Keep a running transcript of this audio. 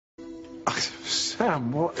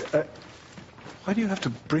Sam, why do you have to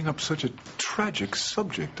bring up such a tragic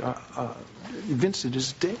subject? Vincent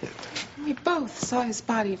is dead. We both saw his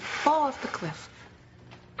body fall off the cliff.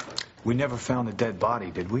 We never found a dead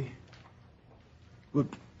body, did we? What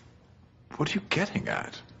are you getting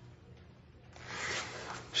at?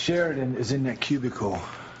 Sheridan is in that cubicle.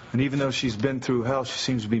 And even though she's been through hell, she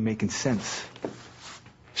seems to be making sense.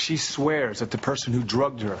 She swears that the person who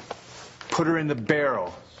drugged her, put her in the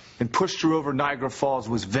barrel, and pushed her over Niagara Falls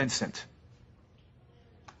was Vincent.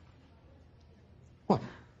 What?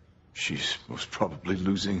 She's most probably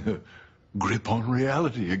losing her grip on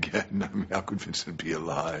reality again. I mean, how could Vincent be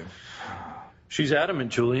alive? She's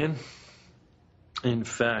adamant, Julian. In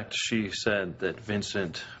fact, she said that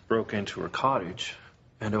Vincent broke into her cottage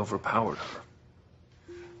and overpowered her.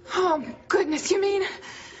 Oh, goodness, you mean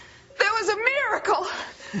that was a miracle?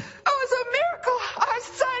 It was a miracle. Our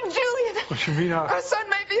son, Julian. What you mean? Our son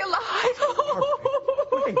may be alive.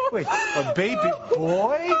 Wait, a baby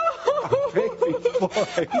boy? A baby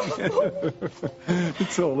boy?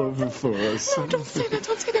 It's all over for us. No, don't say that.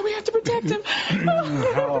 Don't say that. We have to protect him.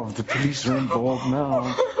 How? The police are involved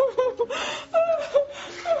now.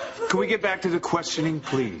 Can we get back to the questioning,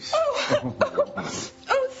 please? Oh,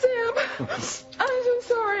 Sam. I'm so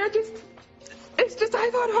sorry. It's just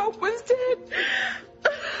I thought Hope was dead.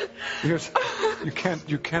 Yes,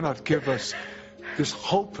 you cannot give us this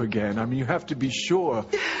hope again. I mean, you have to be sure.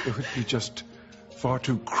 It would be just far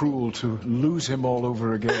too cruel to lose him all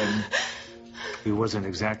over again. He wasn't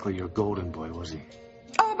exactly your golden boy, was he?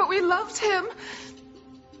 Oh, but we loved him.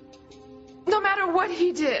 No matter what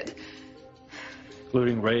he did.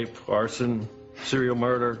 Including rape, arson, serial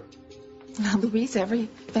murder. Now, Louise, every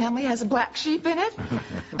family has a black sheep in it.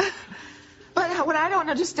 But what I don't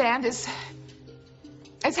understand is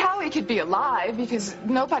how he could be alive, because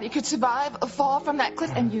nobody could survive a fall from that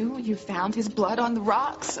cliff. And you found his blood on the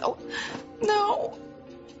rocks. Oh, no.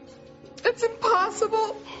 It's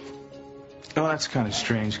impossible. Oh, that's kind of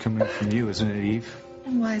strange coming from you, isn't it, Eve?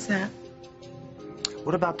 And why is that?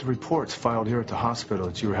 What about the reports filed here at the hospital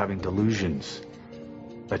that you were having delusions?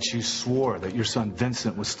 That you swore that your son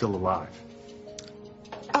Vincent was still alive?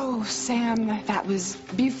 Oh, Sam, that was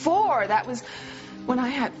before. That was when I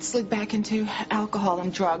had slid back into alcohol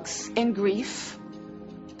and drugs in grief.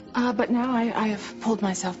 But now I have pulled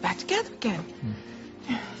myself back together again.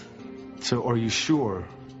 So are you sure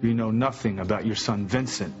you know nothing about your son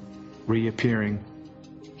Vincent reappearing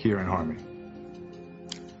here in Harmony?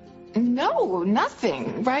 No,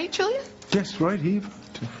 nothing. Right, Julian? Yes, right, Eve.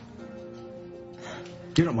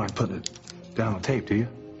 You don't mind putting it down on tape, do you?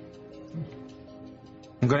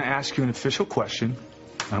 I'm going to ask you an official question.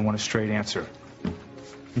 I want a straight answer,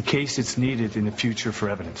 in case it's needed in the future for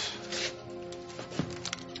evidence.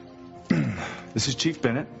 This is Chief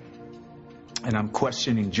Bennett, and I'm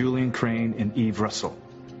questioning Julian Crane and Eve Russell.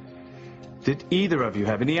 Did either of you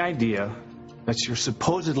have any idea that your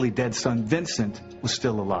supposedly dead son Vincent was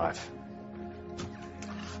still alive?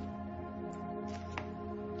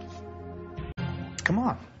 Come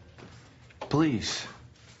on. Please.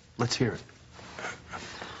 Let's hear it.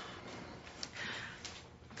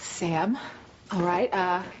 Sam, all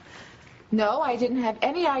right. No, I didn't have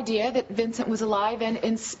any idea that Vincent was alive, and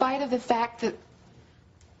in spite of the fact that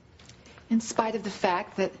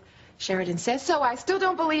Sheridan says so, I still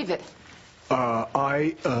don't believe it.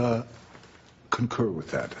 I concur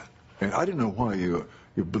with that. And I don't know why you're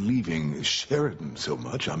believing Sheridan so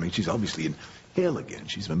much. I mean, she's obviously in hell again.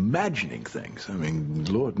 She's imagining things. I mean,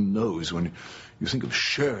 Lord knows when you think of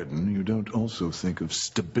Sheridan, you don't also think of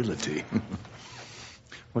stability.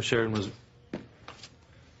 Well, Sheridan was...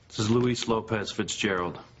 This is Luis Lopez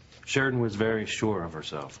Fitzgerald. Sheridan was very sure of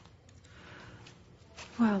herself.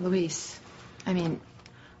 Well, Luis, I mean,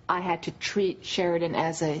 I had to treat Sheridan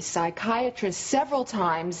as a psychiatrist several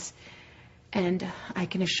times, and I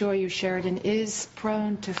can assure you Sheridan is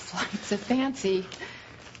prone to flights of fancy.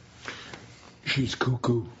 She's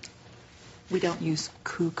cuckoo. We don't use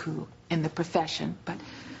cuckoo in the profession, but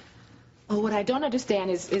what I don't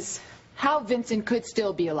understand is how Vincent could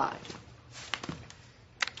still be alive.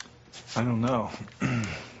 I don't know.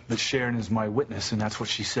 But Sharon is my witness, and that's what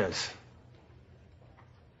she says.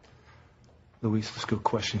 Luis, let's go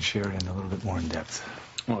question Sheridan a little bit more in depth.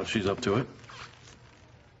 Well, if she's up to it.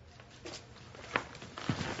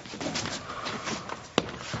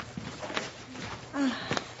 I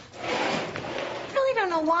really don't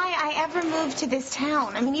know why I ever moved to this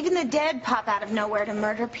town. I mean, even the dead pop out of nowhere to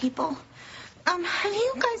murder people. Have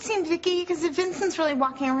you guys seen Vicky? Because if Vincent's really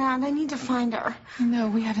walking around, I need to find her. No,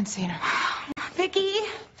 we haven't seen her. Vicky?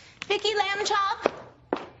 Vicky Lamb Chop?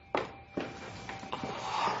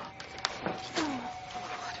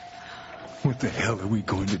 What the hell are we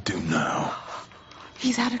going to do now?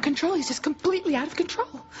 He's out of control. He's just completely out of control.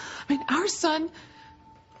 I mean, our son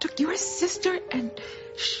took your sister and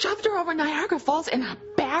shoved her over Niagara Falls in a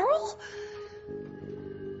barrel?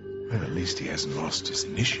 Well, at least he hasn't lost his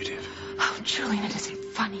initiative. Oh, Julian, it isn't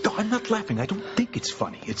funny. No, I'm not laughing. I don't think it's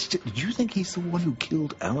funny. It's just, do you think he's the one who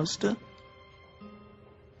killed Alistair?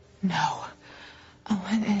 No. Oh,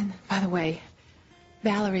 and by the way,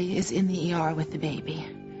 Valerie is in the ER with the baby.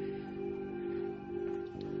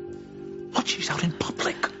 What? She's out in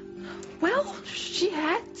public? Well, she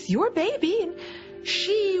had your baby, and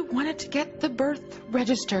she wanted to get the birth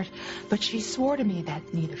registered, but she swore to me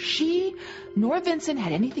that neither she nor Vincent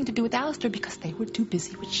had anything to do with Alistair because they were too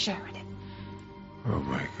busy with Sheridan. Oh,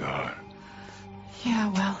 my God. Yeah,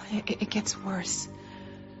 well, it gets worse.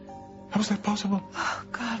 How's that possible? Oh,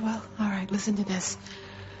 God, well, all right, listen to this.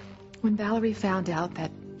 When Valerie found out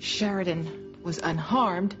that Sheridan was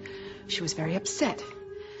unharmed, she was very upset.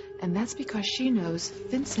 And that's because she knows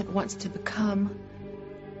Vincent wants to become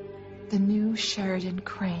the new Sheridan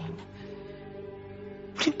Crane.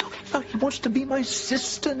 What are you talking about? He wants to be my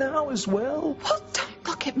sister now as well? Well, don't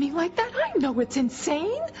look at me like that. I know it's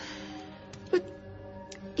insane. But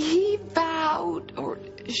he vowed, or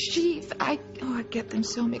she, I get them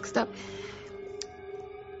so mixed up.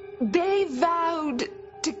 They vowed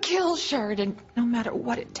to kill Sheridan no matter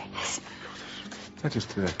what it takes. That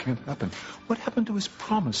just can't happen. What happened to his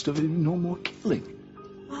promise of no more killing?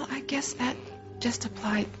 Well, I guess that just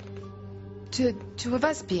applied to two of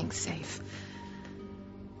us being safe.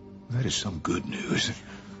 That is some good news.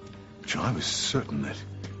 I was certain that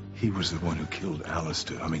he was the one who killed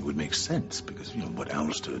Alistair. I mean, it would make sense because, you know, what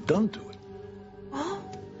Alistair had done to him. Well,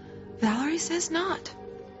 Valerie says not.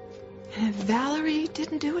 And if Valerie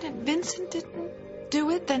didn't do it and Vincent didn't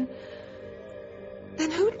do it, then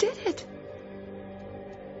who did it?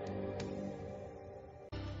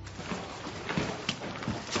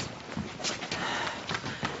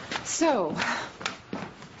 So,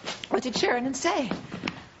 what did Sheridan say?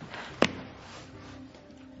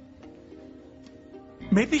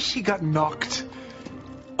 Maybe she got knocked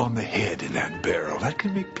on the head in that barrel. That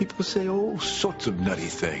can make people say all sorts of nutty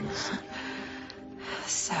things.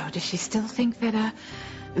 So, does she still think that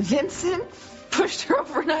Vincent pushed her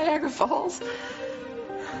over Niagara Falls?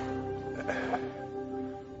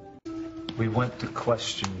 We went to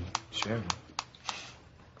question Sheridan.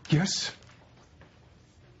 Yes?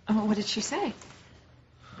 Oh, what did she say?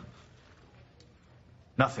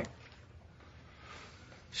 Nothing.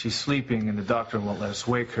 She's sleeping, and the doctor won't let us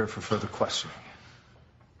wake her for further questioning.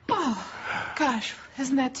 Oh, gosh,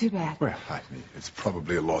 isn't that too bad? Well, I mean, it's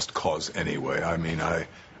probably a lost cause anyway. I mean,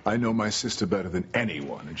 I know my sister better than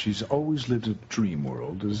anyone, and she's always lived a dream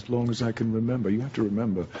world as long as I can remember. You have to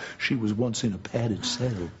remember, she was once in a padded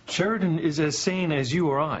cell. Sheridan is as sane as you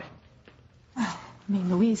or I. Well, I mean,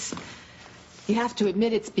 Louise, you have to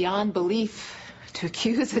admit it's beyond belief to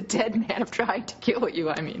accuse a dead man of trying to kill you,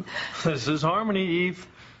 I mean. This is Harmony, Eve.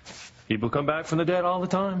 People come back from the dead all the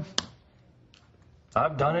time.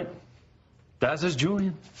 I've done it. As has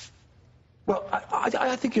Julian. Well,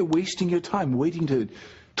 I think you're wasting your time waiting to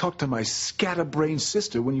talk to my scatterbrained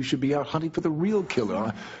sister when you should be out hunting for the real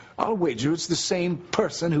killer. I'll wager it's the same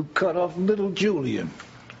person who cut off little Julian.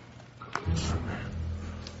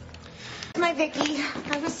 My Vicky,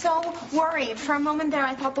 I was so worried. For a moment there,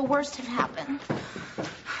 I thought the worst had happened.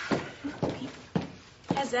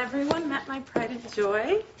 Has everyone met my pride and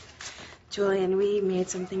joy? Julian, we made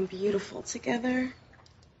something beautiful together.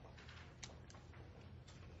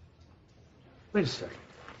 Wait a second.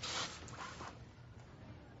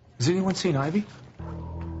 Has anyone seen Ivy?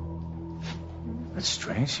 That's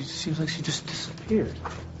strange. She seems like she just disappeared.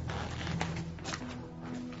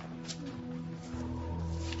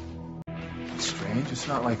 That's strange. It's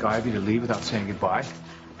not like Ivy to leave without saying goodbye.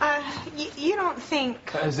 You don't think...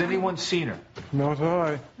 Has anyone seen her? Not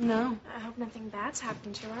I. No. I hope nothing bad's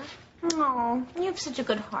happened to her. Oh, you have such a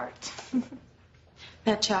good heart.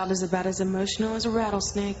 That child is about as emotional as a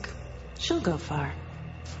rattlesnake. She'll go far.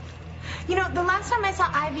 You know, the last time I saw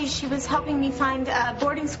Ivy, she was helping me find a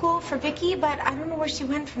boarding school for Vicky, but I don't know where she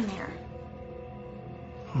went from there.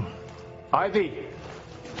 Ivy!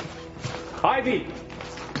 Ivy!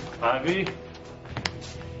 Ivy?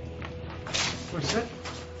 What is that?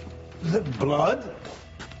 The blood?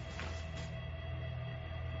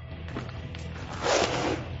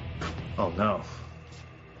 Oh, no.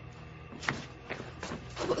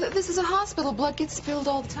 Well, this is a hospital. Blood gets spilled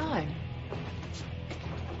all the time.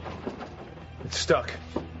 It's stuck.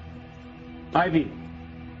 Ivy!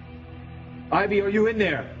 Ivy, are you in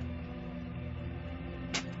there?